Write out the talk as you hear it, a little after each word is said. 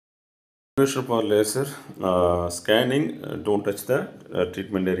Solution for laser scanning, don't touch the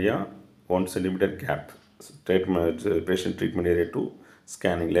treatment area, 1 centimeter gap. Treatment, patient treatment area to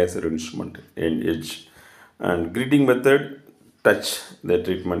scanning laser instrument and edge. And gritting method, touch the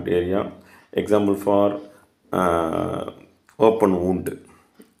treatment area. Example for open wound,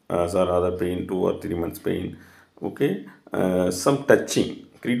 or other pain, 2 or 3 months pain. Okay, some touching.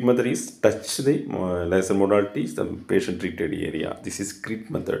 Grit method is touch the laser modalities, the patient treated area. This is grit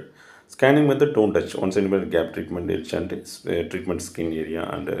method. Scanning method, don't touch 1 centimeter gap treatment edge and treatment skin area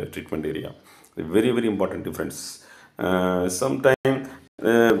and treatment area. Very, very important difference. Sometime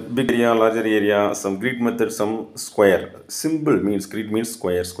big area, larger area, some grid method, some square. Simple means grid means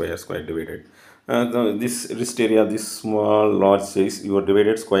square, square, square divided. This wrist area, this small, large size, you are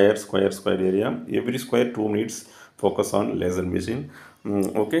divided square, square, square area. Every square 2 minutes. Focus on laser machine.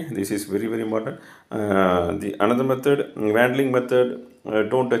 Okay, this is very, very important. The another method, Wandling method.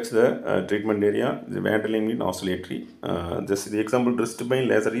 Don't touch the treatment area. The Wandling means oscillatory. This the example wrist pain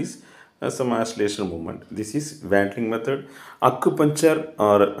laser is some oscillation movement. This is Wandling method. Acupuncture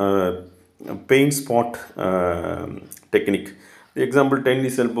or pain spot technique. The example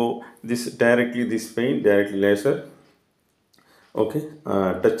tennis elbow. This directly this pain directly laser. Okay,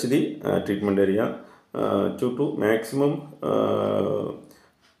 touch the treatment area to maximum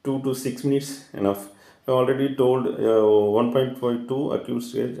 2 to 6 minutes enough. I already told 1.52 acute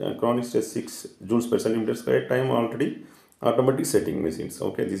stage and chronic stage 6 joules per centimeter square time already automatic setting machines.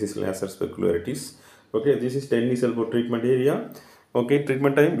 Okay, this is laser peculiarities. Okay, this is tennis elbow treatment area. Okay,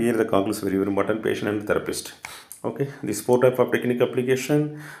 treatment time here the coggle is very, very important, patient and therapist. Okay, this 4 type of technique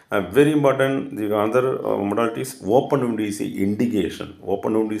application very important. The other modalities, open wound is the indication.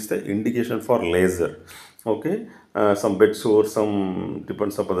 Open wound is the indication for laser. Okay, some bed sore, some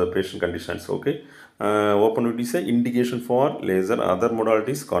depends upon the patient conditions. Okay, open wound is the indication for laser. Other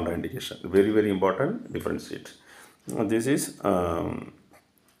modalities contraindication. Very, very important. Differentiate. This is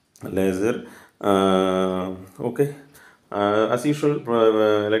laser. Okay. As usual,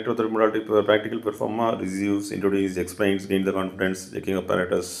 electrotherapy modality practical performer reviews, introduce, explains, gain the confidence, checking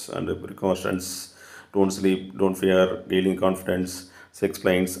apparatus and precautions, don't sleep, don't fear, gaining confidence,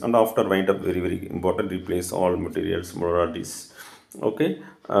 explains, and after wind up, very, very important, replace all materials, modalities. Okay,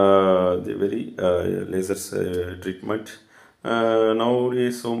 the very lasers treatment.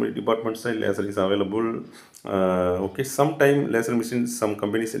 Nowadays, so many departments laser is available. Okay, sometime laser machines, some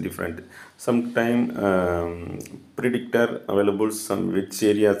companies are different. Sometime predictor available, some which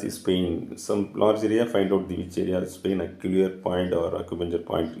areas is pain. Some large area find out the which area is pain, acular point or acupuncture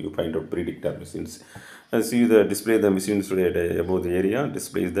point. You find out predictor machines. See the display the machines above the area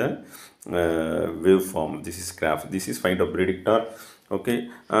displays the waveform. This is graph. This is find out predictor. Okay,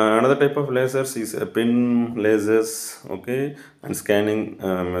 another type of lasers is pin lasers. Okay, and scanning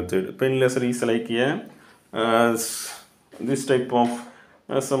method. Pin laser is like this type of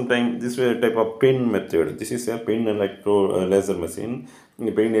sometime this type of pin method. This is a pin electro laser machine. In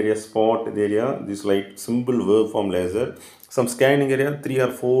the pin area spot area, this like simple waveform laser. Some scanning area 3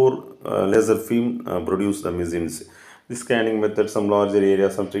 or 4 laser film produce the machines. The scanning method, some larger area,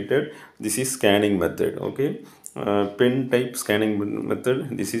 some treated. This is scanning method. Okay, pen type scanning method.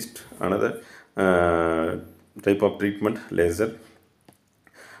 This is another type of treatment laser.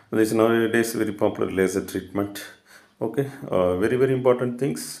 This is nowadays very popular laser treatment. Okay, very, very important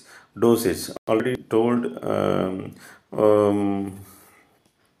things. Dosage already told.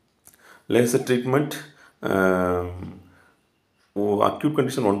 Laser treatment. Acute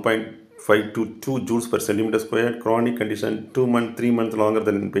condition 1.5 to 2 joules per centimeter square. Chronic condition 2 months, 3 months longer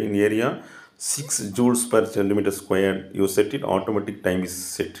than pain area. 6 joules per centimeter square. You set it, automatic time is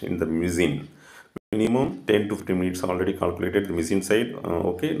set in the machine. Minimum 10 to 15 minutes already calculated the machine side.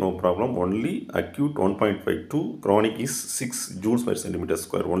 Okay, no problem. Only acute 1.52, chronic is 6 joules per centimeter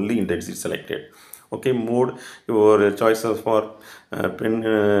square. Only intensity selected. Okay, mode, your choices for pen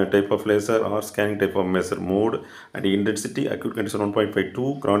type of laser or scanning type of laser mode, and intensity acute condition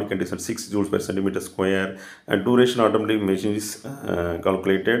 1.52, chronic condition 6 joules per centimeter square, and duration automatic machine is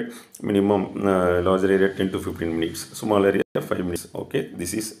calculated. Minimum larger area 10 to 15 minutes, small area 5 minutes. Okay,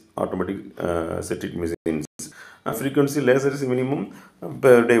 this is automatic set it machines. Frequency laser is minimum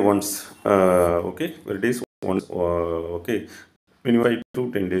per day once. Okay, per day once. Okay, minimum 5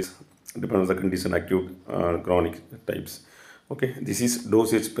 to 10 days. Depends on the condition, acute chronic types. Okay, this is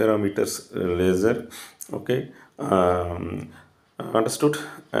dosage parameters laser. Okay, understood.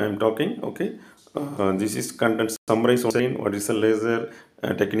 I am talking. Okay, This is content summarize on what is a laser,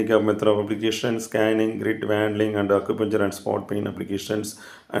 technique of method of application, scanning, grid handling, and acupuncture and spot pain applications,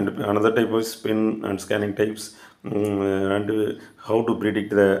 and another type of spin and scanning types, and how to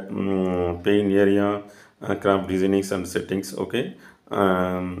predict the pain area, cramp designings and settings. Okay.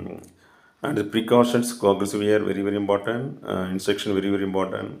 And the precautions, goggles wear very very important, instruction very very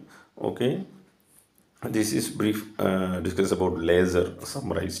important. Okay, this is brief discuss about laser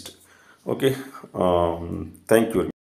summarized. Okay, thank you.